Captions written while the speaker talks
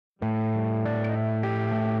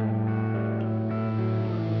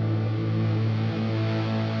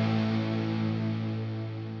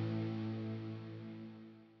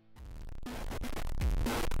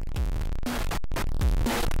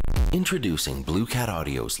Introducing Blue Cat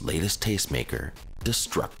Audio's latest tastemaker,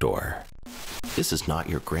 Destructor. This is not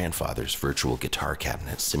your grandfather's virtual guitar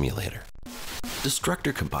cabinet simulator.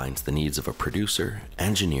 Destructor combines the needs of a producer,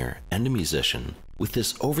 engineer, and a musician with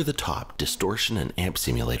this over-the-top distortion and amp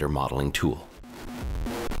simulator modeling tool.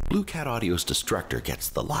 Blue Cat Audio's Destructor gets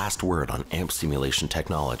the last word on amp simulation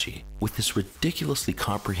technology with this ridiculously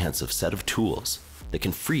comprehensive set of tools that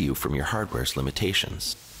can free you from your hardware's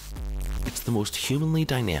limitations. It's the most humanly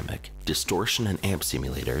dynamic distortion and amp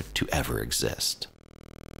simulator to ever exist.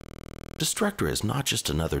 Destructor is not just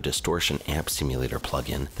another distortion amp simulator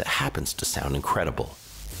plugin that happens to sound incredible.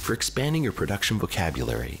 For expanding your production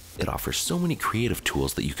vocabulary, it offers so many creative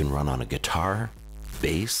tools that you can run on a guitar,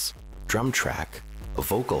 bass, drum track, a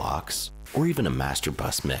vocal aux, or even a master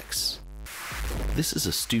bus mix. This is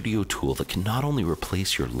a studio tool that can not only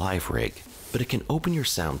replace your live rig, but it can open your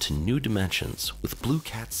sound to new dimensions with Blue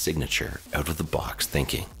Cat's signature out-of-the-box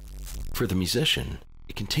thinking. For the musician,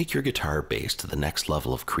 it can take your guitar or bass to the next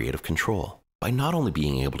level of creative control by not only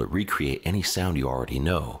being able to recreate any sound you already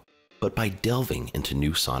know, but by delving into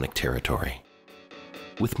new sonic territory.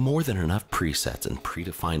 With more than enough presets and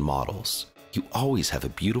predefined models, you always have a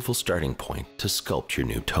beautiful starting point to sculpt your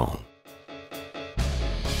new tone.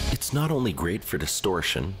 It's not only great for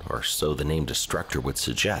distortion, or so the name Destructor would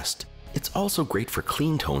suggest, it's also great for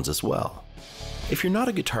clean tones as well. If you're not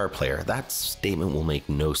a guitar player, that statement will make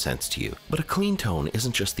no sense to you. But a clean tone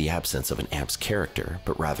isn't just the absence of an amp's character,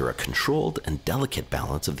 but rather a controlled and delicate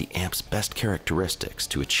balance of the amp's best characteristics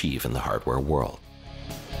to achieve in the hardware world.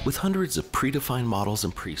 With hundreds of predefined models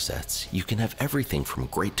and presets, you can have everything from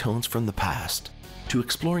great tones from the past to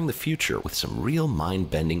exploring the future with some real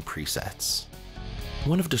mind-bending presets.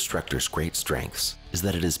 One of Destructor's great strengths is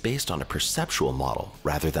that it is based on a perceptual model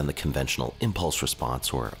rather than the conventional impulse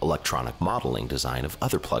response or electronic modeling design of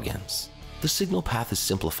other plugins. The signal path is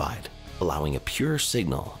simplified, allowing a pure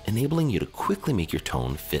signal, enabling you to quickly make your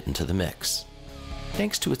tone fit into the mix.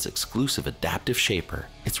 Thanks to its exclusive adaptive shaper,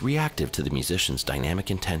 it's reactive to the musician's dynamic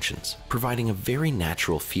intentions, providing a very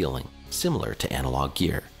natural feeling, similar to analog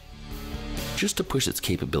gear. Just to push its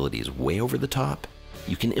capabilities way over the top,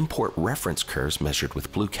 you can import reference curves measured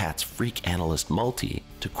with Blue Cat's Freak Analyst Multi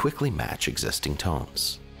to quickly match existing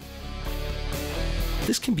tones.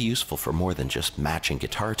 This can be useful for more than just matching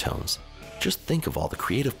guitar tones. Just think of all the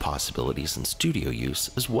creative possibilities in studio use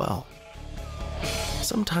as well.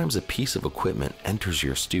 Sometimes a piece of equipment enters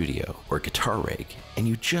your studio or guitar rig and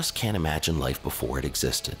you just can't imagine life before it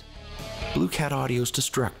existed. Blue Cat Audio's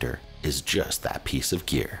Destructor is just that piece of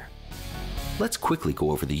gear. Let's quickly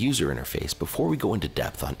go over the user interface before we go into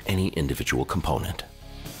depth on any individual component.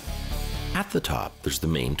 At the top, there's the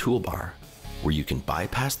main toolbar, where you can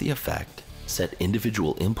bypass the effect, set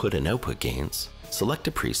individual input and output gains, select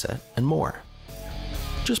a preset, and more.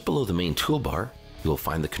 Just below the main toolbar, you will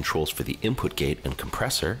find the controls for the input gate and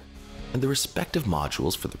compressor, and the respective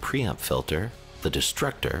modules for the preamp filter, the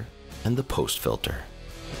Destructor, and the post filter.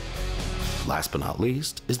 Last but not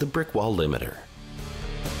least is the brick wall limiter.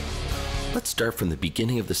 Let's start from the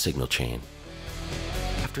beginning of the signal chain.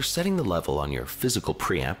 After setting the level on your physical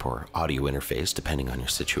preamp or audio interface, depending on your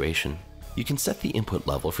situation, you can set the input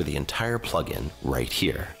level for the entire plugin right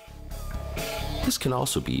here. This can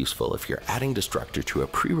also be useful if you're adding Destructor to a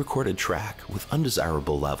pre-recorded track with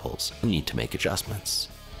undesirable levels and need to make adjustments.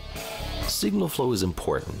 Signal flow is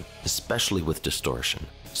important, especially with distortion,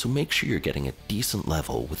 so make sure you're getting a decent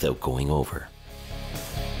level without going over.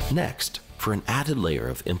 Next, for an added layer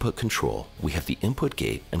of input control, we have the input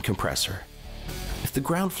gate and compressor. If the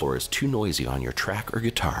ground floor is too noisy on your track or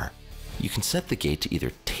guitar, you can set the gate to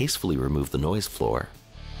either tastefully remove the noise floor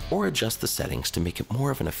or adjust the settings to make it more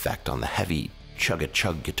of an effect on the heavy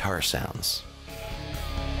chug-a-chug guitar sounds.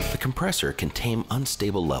 The compressor can tame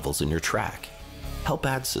unstable levels in your track, help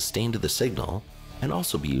add sustain to the signal, and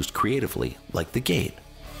also be used creatively like the gate.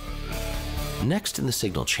 Next in the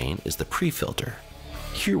signal chain is the pre-filter.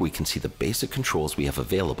 Here we can see the basic controls we have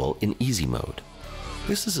available in easy mode.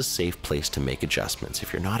 This is a safe place to make adjustments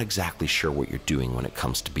if you're not exactly sure what you're doing when it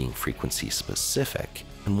comes to being frequency specific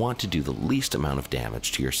and want to do the least amount of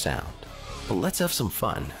damage to your sound. But let's have some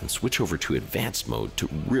fun and switch over to advanced mode to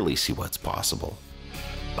really see what's possible.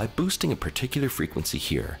 By boosting a particular frequency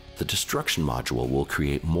here, the destruction module will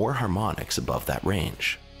create more harmonics above that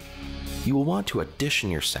range. You will want to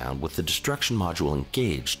audition your sound with the destruction module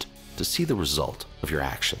engaged to see the result of your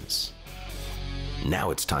actions. Now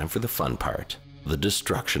it's time for the fun part, the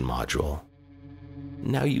destruction module.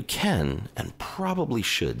 Now you can, and probably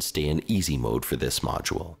should, stay in easy mode for this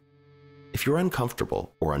module. If you're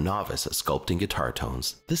uncomfortable or a novice at sculpting guitar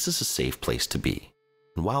tones, this is a safe place to be.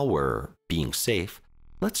 And while we're being safe,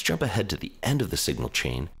 Let's jump ahead to the end of the signal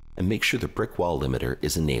chain and make sure the brick wall limiter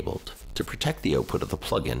is enabled to protect the output of the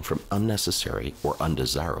plugin from unnecessary or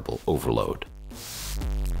undesirable overload.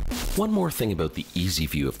 One more thing about the easy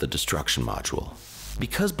view of the Destruction module.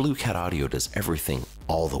 Because Blue Cat Audio does everything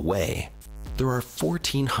all the way, there are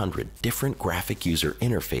 1,400 different graphic user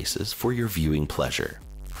interfaces for your viewing pleasure.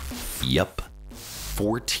 Yup,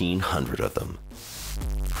 1,400 of them.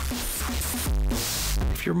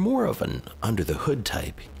 If you're more of an under-the-hood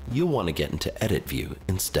type, you'll want to get into Edit View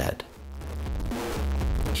instead.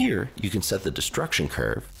 Here, you can set the destruction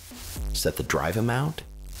curve, set the drive amount,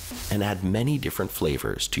 and add many different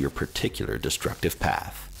flavors to your particular destructive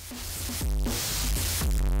path.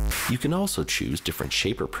 You can also choose different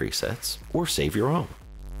shaper presets or save your own.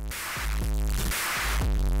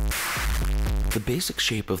 The basic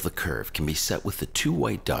shape of the curve can be set with the 2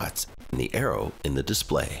 white dots and the arrow in the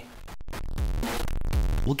display.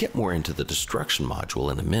 We'll get more into the Destruction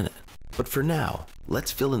module in a minute, but for now,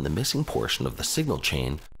 let's fill in the missing portion of the signal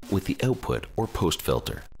chain with the output or post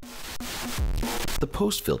filter. The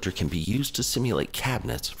post filter can be used to simulate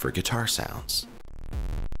cabinets for guitar sounds.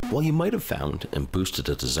 While you might have found and boosted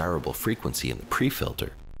a desirable frequency in the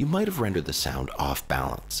pre-filter, you might have rendered the sound off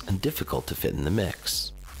balance and difficult to fit in the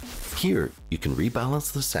mix. Here, you can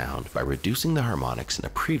rebalance the sound by reducing the harmonics in a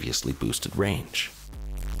previously boosted range.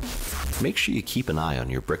 Make sure you keep an eye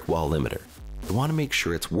on your brick wall limiter. You want to make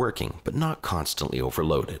sure it's working but not constantly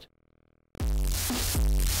overloaded.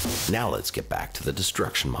 Now let's get back to the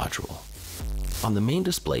Destruction module. On the main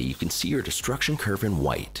display, you can see your destruction curve in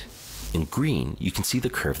white. In green, you can see the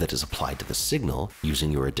curve that is applied to the signal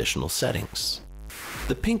using your additional settings.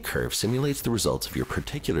 The pink curve simulates the results of your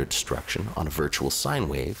particular destruction on a virtual sine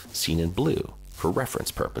wave seen in blue for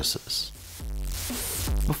reference purposes.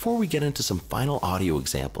 Before we get into some final audio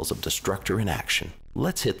examples of Destructor in action,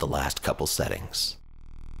 let's hit the last couple settings.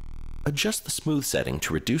 Adjust the smooth setting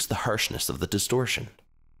to reduce the harshness of the distortion.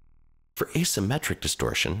 For asymmetric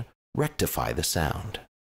distortion, rectify the sound.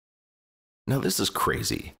 Now this is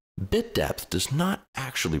crazy. Bit depth does not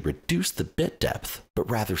actually reduce the bit depth, but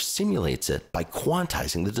rather simulates it by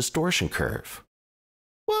quantizing the distortion curve.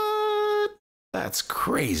 What? That's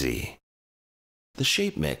crazy. The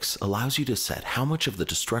shape mix allows you to set how much of the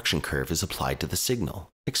destruction curve is applied to the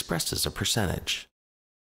signal, expressed as a percentage.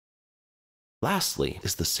 Lastly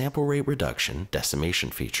is the sample rate reduction decimation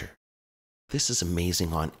feature. This is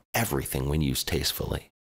amazing on everything when used tastefully.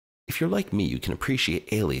 If you're like me, you can appreciate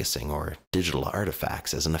aliasing or digital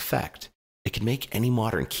artifacts as an effect. It can make any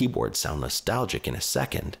modern keyboard sound nostalgic in a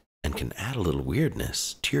second and can add a little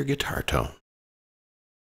weirdness to your guitar tone.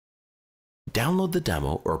 Download the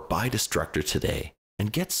demo or buy Destructor today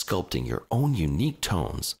and get sculpting your own unique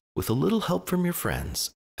tones with a little help from your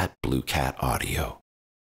friends at Blue Cat Audio.